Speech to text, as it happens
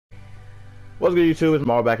What's good, YouTube? It's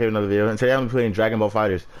Maro back here with another video, and today I'm playing Dragon Ball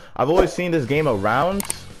Fighterz. I've always seen this game around,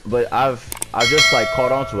 but I've just like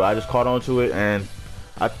caught on to it. I just caught on to it, and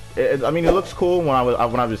I mean, it looks cool when I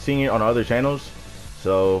was seeing it on other channels.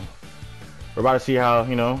 So we're about to see how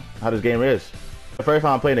how this game is. The first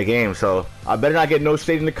time I'm playing the game, so I better not get no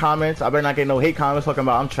shade in the comments. I better not get no hate comments talking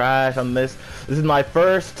about I'm trash, I'm this. This is my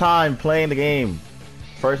first time playing the game.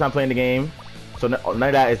 First time playing the game, so none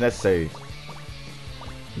of that is necessary.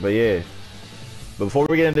 But yeah. But before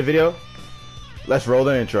we get into the video, let's roll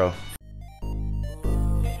the intro.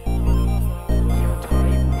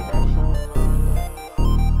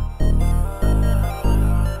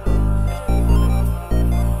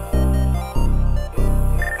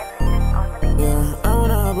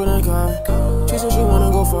 She said she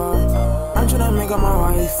wanna go far. I'm tryna make her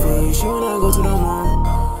my wifey. She wanna go to the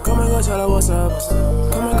mall. Come and go tell her what's up.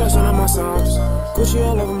 Come and go show her my socks. Gucci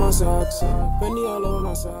all over my socks. Bendy all over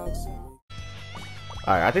my socks.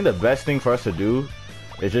 Alright, I think the best thing for us to do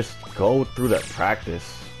is just go through the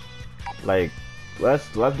practice. Like, let's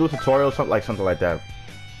do a tutorial, something like that.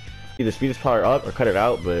 Either speed this power up or cut it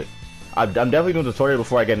out, but I'm definitely doing a tutorial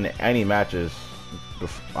before I get into any matches.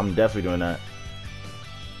 I'm definitely doing that.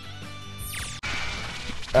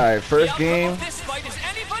 Alright, first game.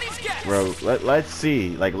 Bro, let's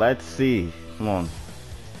see. Let's see. Come on.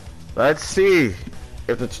 Let's see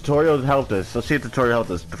if the tutorial helped us. Let's see if the tutorial helped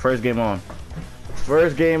us. The first game on.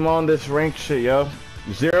 First game on this rank shit, yo.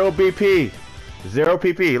 0 BP. 0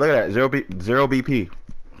 PP. Look at that. 0 BP.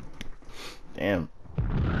 Damn.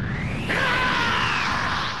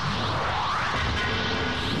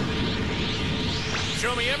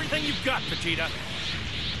 Show me everything you've got, Vegeta.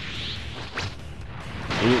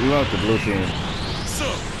 We went with the blue team. So,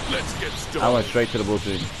 let's get started. I went straight to the blue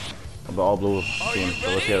team. The all blue team. So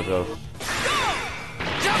let's see how it goes.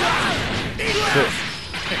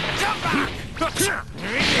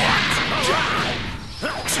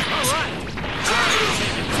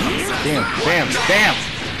 Damn.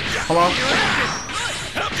 Come on.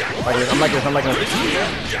 I'm like this.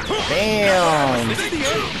 Damn.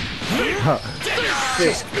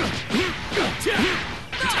 Shit.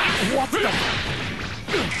 What the?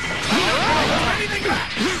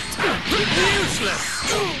 Useless.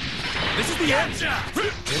 This is the end.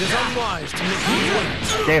 It is unwise to make me wait.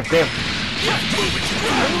 Damn.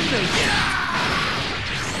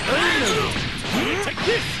 Take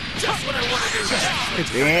this. Just what I want to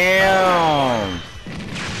do. Damn.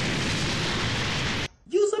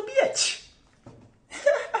 You's a bitch.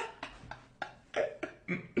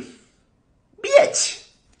 Bitch.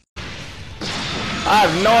 I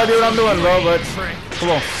have no idea what I'm doing, bro, but come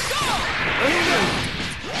on.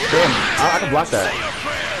 Damn, I can block that.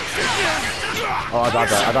 Oh, I got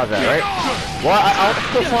that, right? Well, I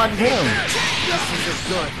could find him. This is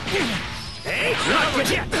good. Hey, not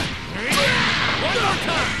yet. One more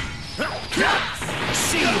time.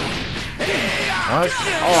 See you. What?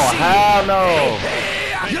 Oh, hell no.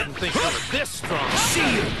 I didn't think you were this strong. See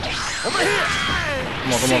you. Over here.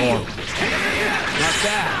 Come on. Not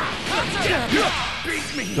that. Beat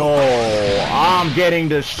me. Oh, I'm getting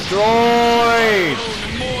destroyed.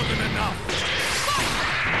 More than enough.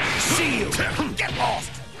 See you. Get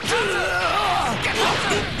lost. Get lost.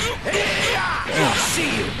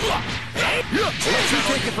 See you. Let you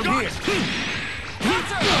take it from here.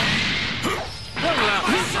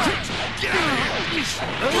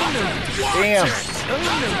 Damn.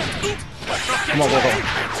 Come on.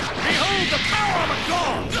 Behold the power of a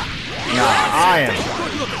god. Nah, I am.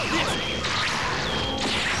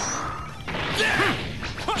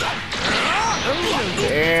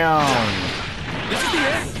 Damn. This is the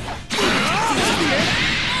end.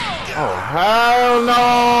 Oh, hell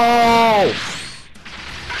no.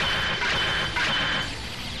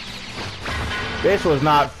 This was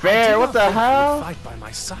not fair. What the hell? Fight by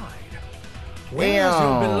my side. Where's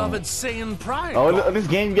your beloved Saiyan pride? Oh, in this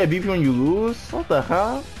game you get BP when you lose? What the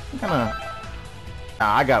hell? Nah,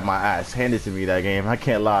 I got my ass handed to me that game. I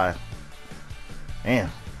can't lie. Damn.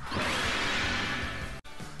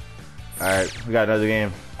 Alright, we got another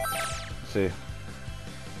game. Let's see.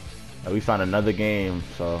 We found another game,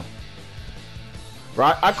 so.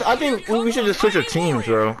 Bro, I think we should just switch our teams,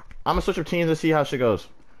 bro. I'm gonna switch our teams and see how shit goes.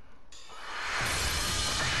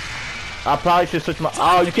 I probably should switch my.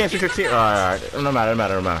 Oh, you can't switch your team. Alright. No matter.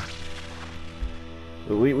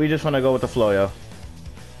 We just wanna go with the flow, yo.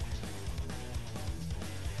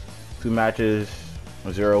 2 matches,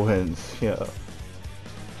 0 wins. Yeah.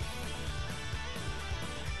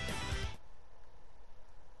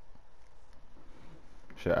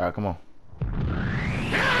 Shit, alright, come on.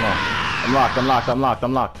 I'm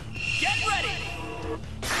locked. Get ready.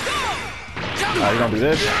 Go! Alright, you gonna do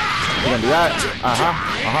this? You gonna do that?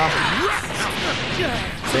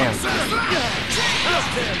 Damn.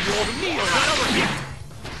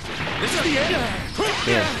 This is the end.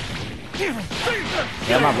 Damn.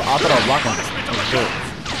 Yeah, I thought I was blocking. Shit.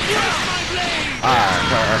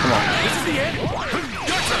 Alright, come on. This is the end.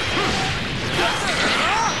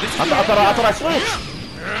 I thought I switched.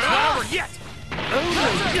 Not over yet.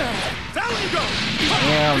 Down you go.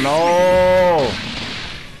 Damn, no.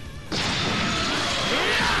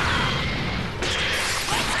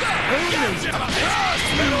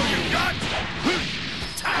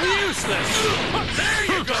 Useless. There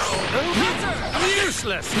you go.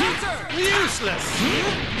 Useless. Useless.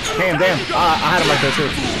 Damn. I had him right there too.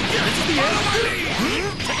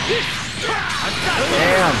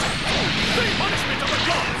 Damn.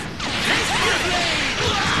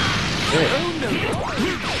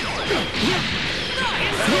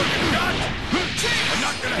 I'm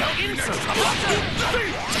not gonna help you next time.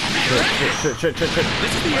 Shit. This is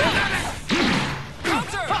the end.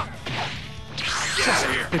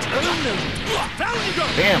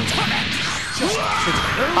 Damn.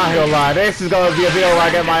 I ain't gonna lie, this is gonna be a video where I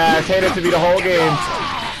get my ass hated to be the whole game.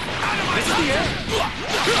 This is the end.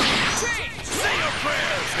 Say your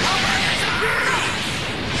prayers.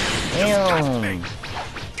 Damn.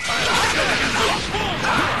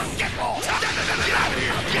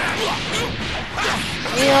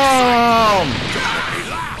 Damn.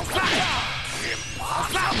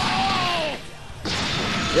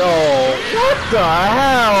 Yo, what the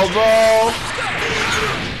hell, bro?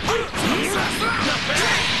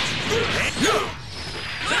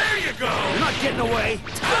 There you go. You're not getting away.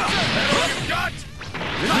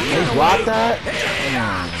 He blocked that?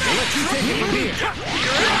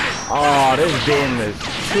 Oh, this game is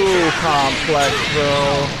too complex,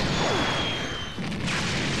 bro.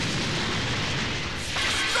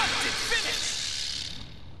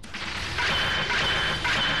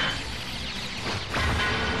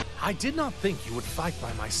 I did not think you would fight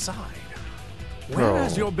by my side. Where Bro,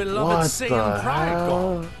 has your beloved Saiyan pride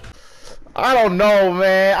gone? I don't know,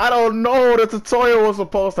 man. I don't know. The tutorial was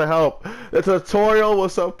supposed to help. The tutorial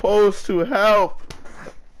was supposed to help.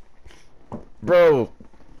 Bro,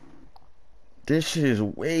 this shit is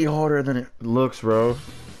way harder than it looks, bro.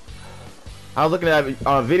 I was looking at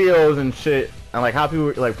videos and shit, and like how people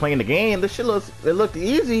were like playing the game. This shit looked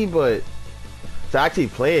easy, but to actually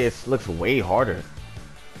play it looks way harder.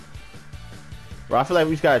 Bro, I feel like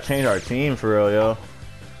we just gotta change our team for real, yo.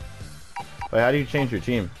 Wait, how do you change your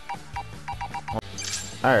team?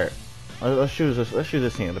 Alright, let's choose this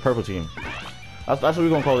team, the purple team. That's what we're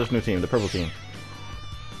gonna call this new team, the purple team.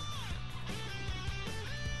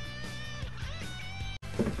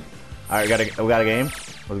 Alright, we got a game.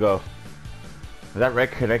 Let's go. Is that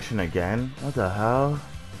red connection again? What the hell?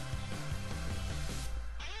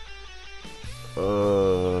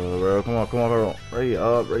 Bro, come on, bro. Ready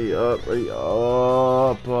up. Here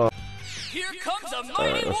comes a mighty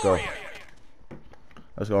Alright, let's warrior. go.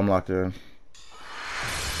 Let's go, I'm locked in.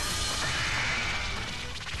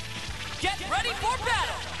 Get ready for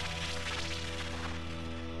battle.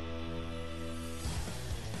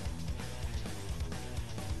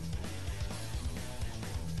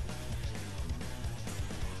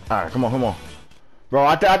 Alright, come on. Bro,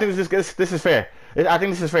 I think this is fair. I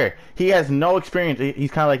think this is fair. He has no experience.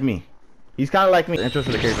 He's kind of like me. The interest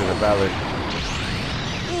of the characters are valid.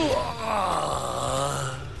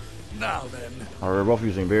 Now then. Oh, we're both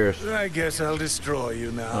using beers. I guess I'll destroy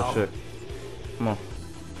you now. Oh shit. Come on.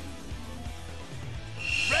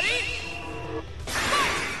 Ready?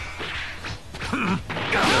 I'm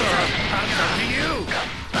not to you.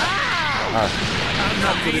 I'm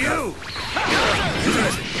not to you.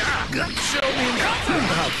 Show me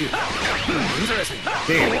about you. Interesting.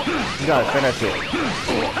 Damn. You gotta finish it.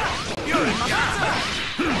 You're in my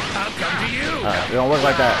I'll come to you. Alright, it don't work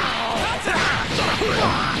like that.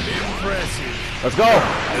 Impressive. Let's go. I'll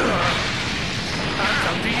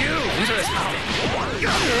come to you. Interesting. I'll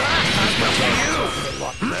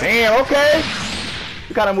come to you. Damn, okay.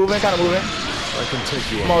 You kinda moving. I can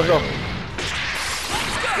take you. Come on, let's go.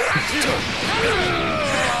 Here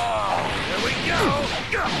we go.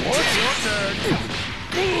 What's your turn?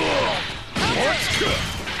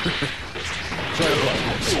 Try to block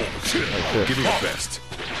this. Give me your best.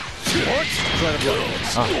 Try to block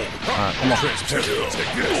this. Alright, come on. Take this.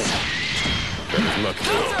 Better luck.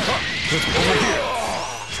 Over here.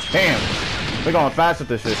 Damn. We're going fast with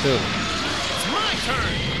this shit too. It's my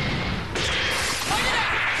turn.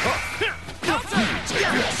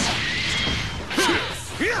 Take this.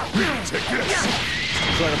 Take this.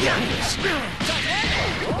 Try to block this.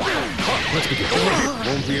 Let's begin.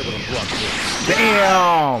 Won't be able to block this.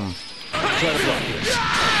 Damn! Try to block this.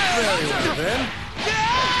 Very well then.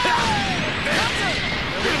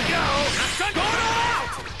 There we go.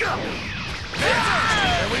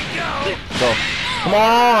 There we go. Go. Come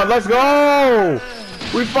on, let's go!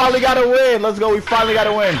 We finally got a win. Let's go. We finally got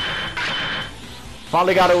a win.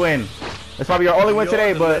 Finally got a win. It's probably our only win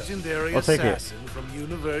today, but I'll take it. From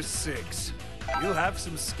Universe 6. You have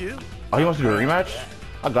some skill. Oh, he wants to do a rematch?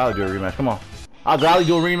 I'll gladly do a rematch. Come on. I'll gladly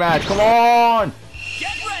do a rematch. Come on!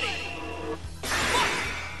 Get ready!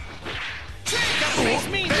 Face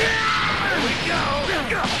me. There we go.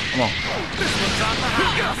 Come on. This one's on the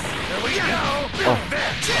house. There we go. Oh.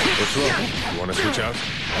 What's wrong? You want to switch out?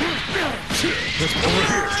 Let's go over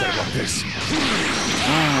here. Try to block this.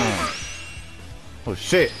 Oh,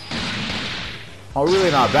 shit. Oh,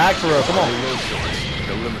 really not back for real. Come on.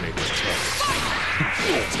 Eliminate this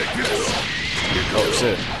target. Take this. Oh,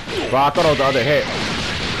 shit. Bro, I thought it was the other hit.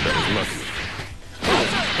 That was lucky.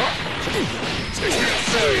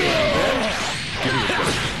 Give me a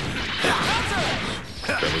break.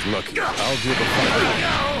 That was lucky. I'll do the fight.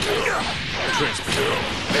 Transfer.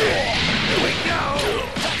 There we go.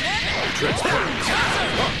 Transfer.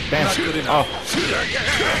 Damn. Oh.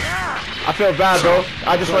 I feel bad, bro.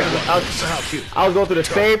 I just went. I was going through the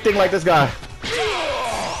same thing like this guy.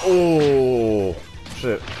 Oh,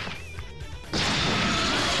 shit.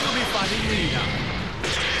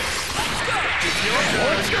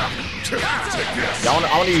 Yeah, I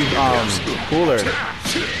want to use cooler.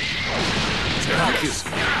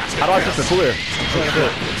 How do I switch the cooler?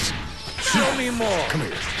 Show me more. Come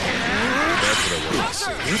here. That's what I want to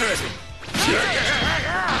see. Interesting.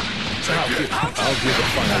 I'll give the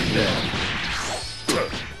final name.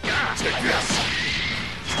 Take this.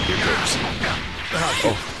 Here goes.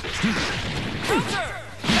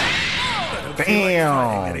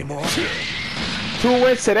 Damn. 2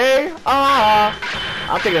 wins today?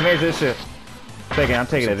 I'm taking advantage of this shit. I'm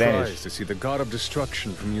taking advantage. To see the god of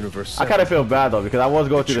destruction from Universe 7. I kind of feel bad though because I was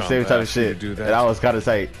going through the same type of shit, and I was kind of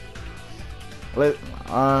tight. I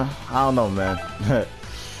don't know, man.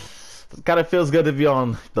 It kind of feels good to be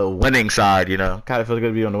on the winning side, you know. Kind of feels good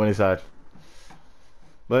to be on the winning side.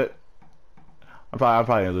 But I'm probably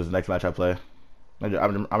gonna lose the next match I play.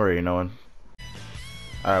 I'm already knowing.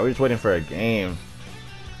 All right, we're just waiting for a game,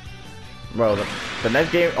 bro. The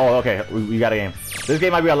next game. Oh, okay. We got a game. This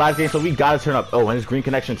game might be our last game, so we gotta turn up. Oh, and it's green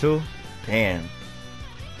connection too. Damn.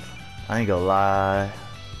 I ain't gonna lie.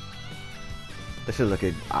 This is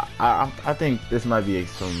looking. I think this might be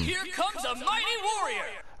some. Here comes a mighty warrior.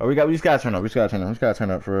 Oh, we just gotta turn up. We just gotta turn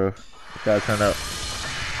up for real. We gotta turn up.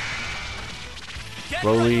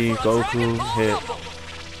 Broly, Goku, hit.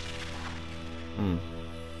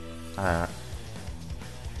 Alright.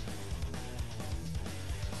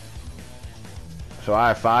 So I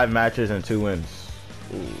have 5 matches and 2 wins.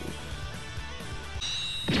 Ooh.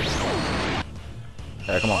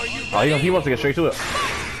 Yeah, come on. Oh, he wants to get straight to it.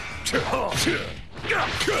 Oh, shit.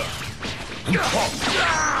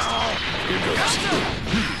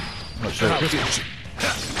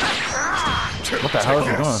 What the hell is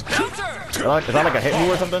he doing? Is that like a hit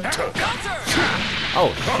move or something?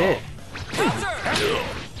 Oh shit!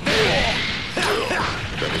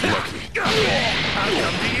 That was lucky. I'll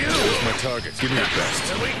come to you. Here's my target. Give me your best.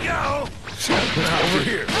 There we go. Over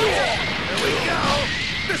here. There we go.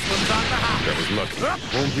 This one's on the house. That was lucky.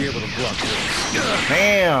 Won't be able to block this.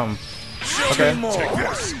 Damn. Okay. More. Take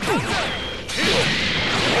this. Here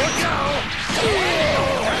we go.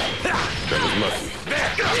 That was lucky.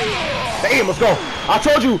 Damn, let's go. I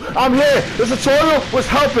told you, I'm here. This tutorial was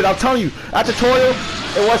helping. I'm telling you, that tutorial,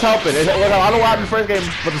 it was helping. I don't know what happened in the first game,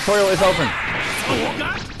 but the tutorial is helping.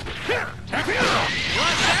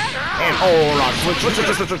 And oh, no, switch.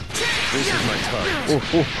 This is my target.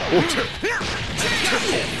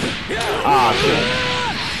 Ah, shit.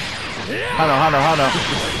 Hano.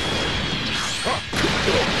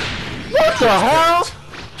 What the hell?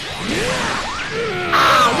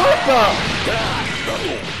 Ah, what the?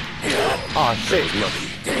 Oh shit.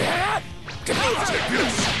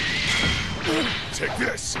 Take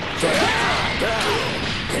this.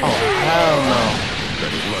 Oh hell no.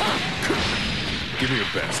 That is lucky. Give me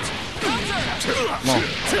your best.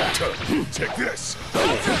 Take this.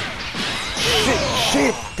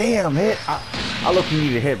 Shit. Damn, hit. I low-key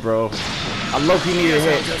need a hit, bro. I low-key need a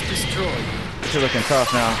hit. This is looking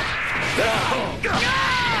tough now.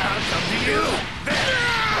 I'll come to you.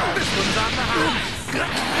 This one's on the house.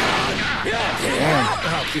 Damn.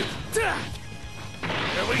 Help you.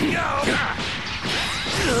 There we go.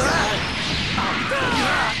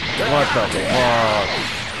 What the fuck?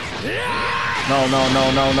 No, no,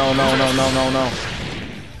 no, no, no, no, no, no, no, no.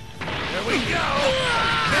 There we go.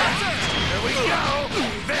 There we go.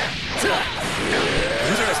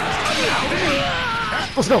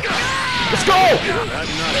 Let's go. Let's go. I'm not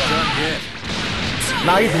done yet.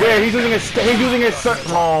 Nah, he's weird. He's using his.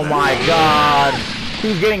 Oh my God.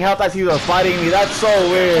 He's getting health as he was fighting me. That's so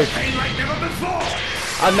weird. Pain like never before.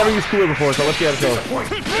 I've never used Cooler before, so let's see how it goes. No way.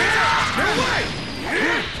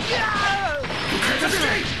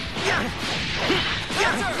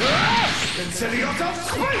 Consider yourself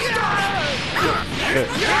squeezed.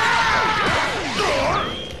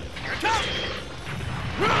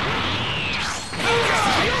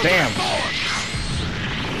 Damn.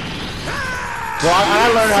 Well,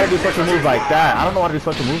 I learned how to do such a move like that. I don't know how to do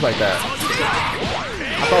such a move like that.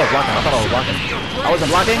 I thought I was blocking. I thought I was blocking. I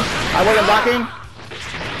wasn't blocking. I wasn't blocking.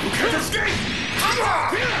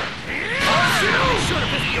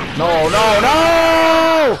 No, no,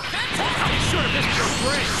 no!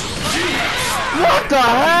 What the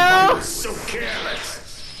hell? So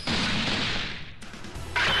careless.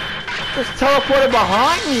 Just teleported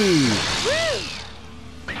behind me.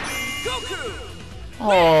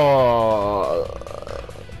 Oh.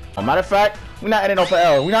 Matter of fact, we're not ending off for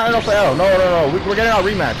L. We're not ending off for L. No, no, no. We're getting our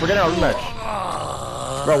rematch. We're getting our rematch.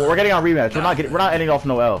 Bro, we're getting our rematch. We're not ending off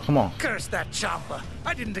no L. Come on. Curse that chomper.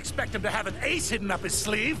 I didn't expect him to have an ace hidden up his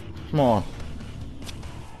sleeve. Come on.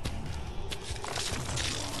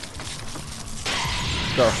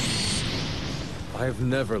 Go. I've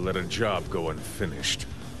never let a job go unfinished.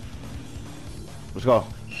 Let's go.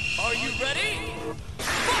 Are you ready?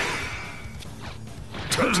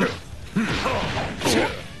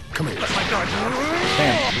 Come here. My guard.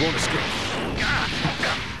 Damn. You won't escape.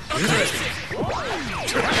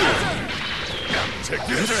 Take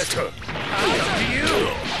this.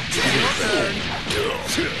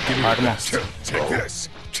 Alright, come on. Take this.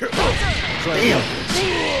 Damn.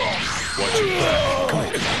 Watch your back. Come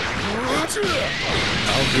here.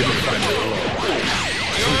 I'll give it a final blow.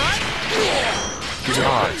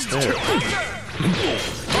 God, shit.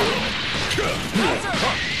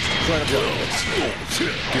 Try to block this.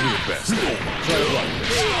 Give me your best. Try to block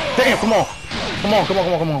this. Damn, come on. Come on, come on,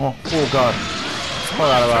 come on, come on, come on. Oh, God.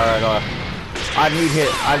 Alright, alright. I need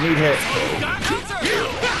hit. I need hit.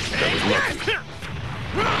 That was lucky.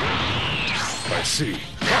 I see.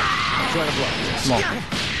 Try to block this. Come on.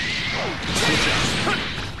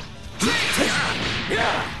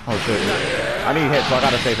 Oh, shit. I need hit, so I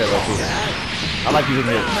gotta save hit, low key. I like using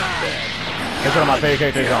hit. It's one of my favorite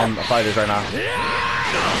characters on Fighterz right now.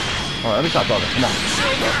 Alright, let me stop talking. Come on.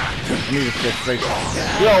 I need to get straight.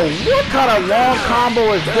 Yo, what kind of long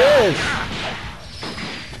combo is this?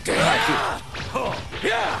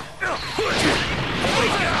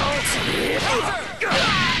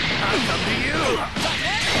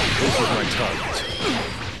 This was my target.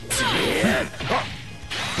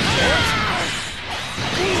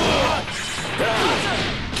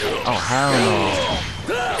 Oh, hell no.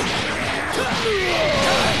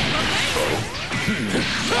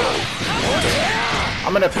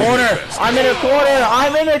 I'm in a corner. I'm in a corner.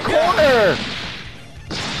 I'm in a corner.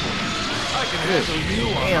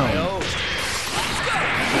 Damn.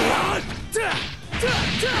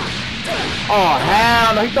 Oh,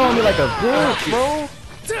 hell no. He's throwing me like a bitch, bro.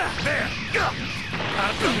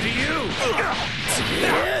 I'll come to you.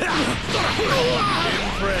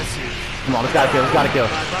 Impressive. Come on, let's gotta kill. Let's gotta kill.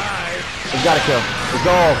 Let's gotta kill. Let's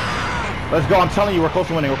go. Let's go. I'm telling you, we're close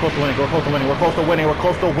to winning. We're close to winning. We're close to winning. We're close to winning. We're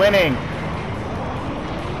close to winning.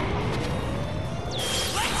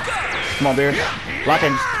 Come on, Beard. Lock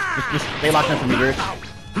in. Just stay locked in for me, Beard.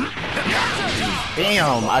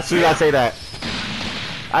 Damn. As soon as I say that.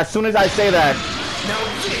 As soon as I say that. Now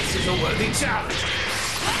this is a worthy challenge.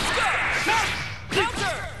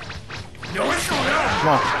 No, what's going on?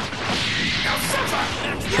 Come on. Now suffer.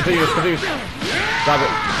 Continue. Continue. Stop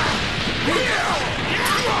it.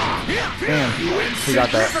 Damn. He got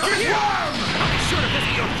that.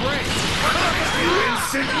 You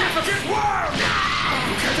insignificant worm!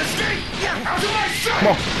 You can't escape! Out of my sight! Come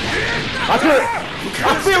on. I feel it.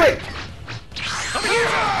 I feel it.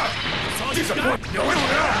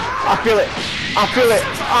 I feel it. I feel it.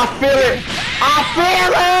 I feel it. I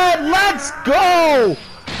feel it. Let's go.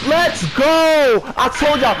 Let's go! I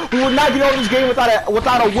told y'all we were not getting off this game without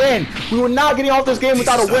a win. We were not getting off this game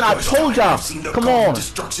without a win. I told y'all. Come on.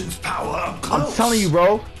 I'm telling you,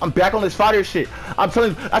 bro. I'm back on this fighter shit. I'm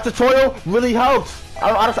telling you, that tutorial really helped.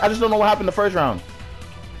 I just don't know what happened the first round.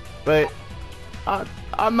 But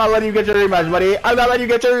I'm not letting you get your rematch, buddy. I'm not letting you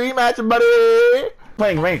get your rematch, buddy.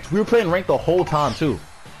 Playing ranked. We were playing ranked the whole time too.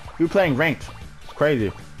 We were playing ranked. It's crazy.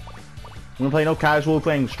 We didn't play no casual. We were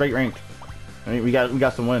playing straight ranked. I mean, we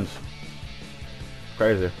got some wins.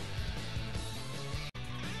 Crazy.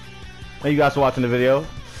 Thank you guys for watching the video. I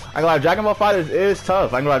ain't gonna lie, Dragon Ball FighterZ is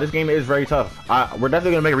tough. I ain't gonna lie, this game is very tough. We're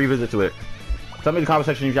definitely gonna make a revisit to it. Tell me in the comment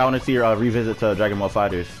section if y'all want to see a revisit to Dragon Ball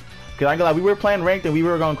FighterZ. Cause I ain't gonna lie, we were playing ranked and we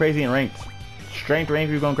were going crazy in ranked. Strength ranked,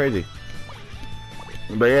 we were going crazy.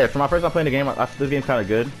 But yeah, for my first time playing the game, this game's kind of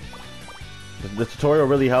good. The tutorial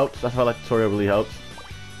really helps. I felt like the tutorial really helps.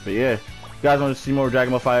 But yeah, if you guys want to see more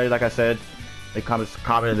Dragon Ball FighterZ, like I said, make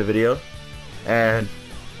comment in the video. And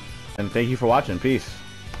thank you for watching. Peace.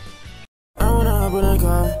 I wanna hop in a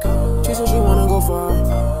car. She said she wanna go far.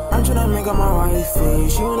 I'm tryna make her my wifey.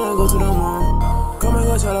 She wanna go to the mall. Come and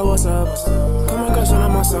go tell her what's up. Come and go show her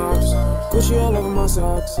my socks. Gucci all over my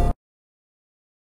socks.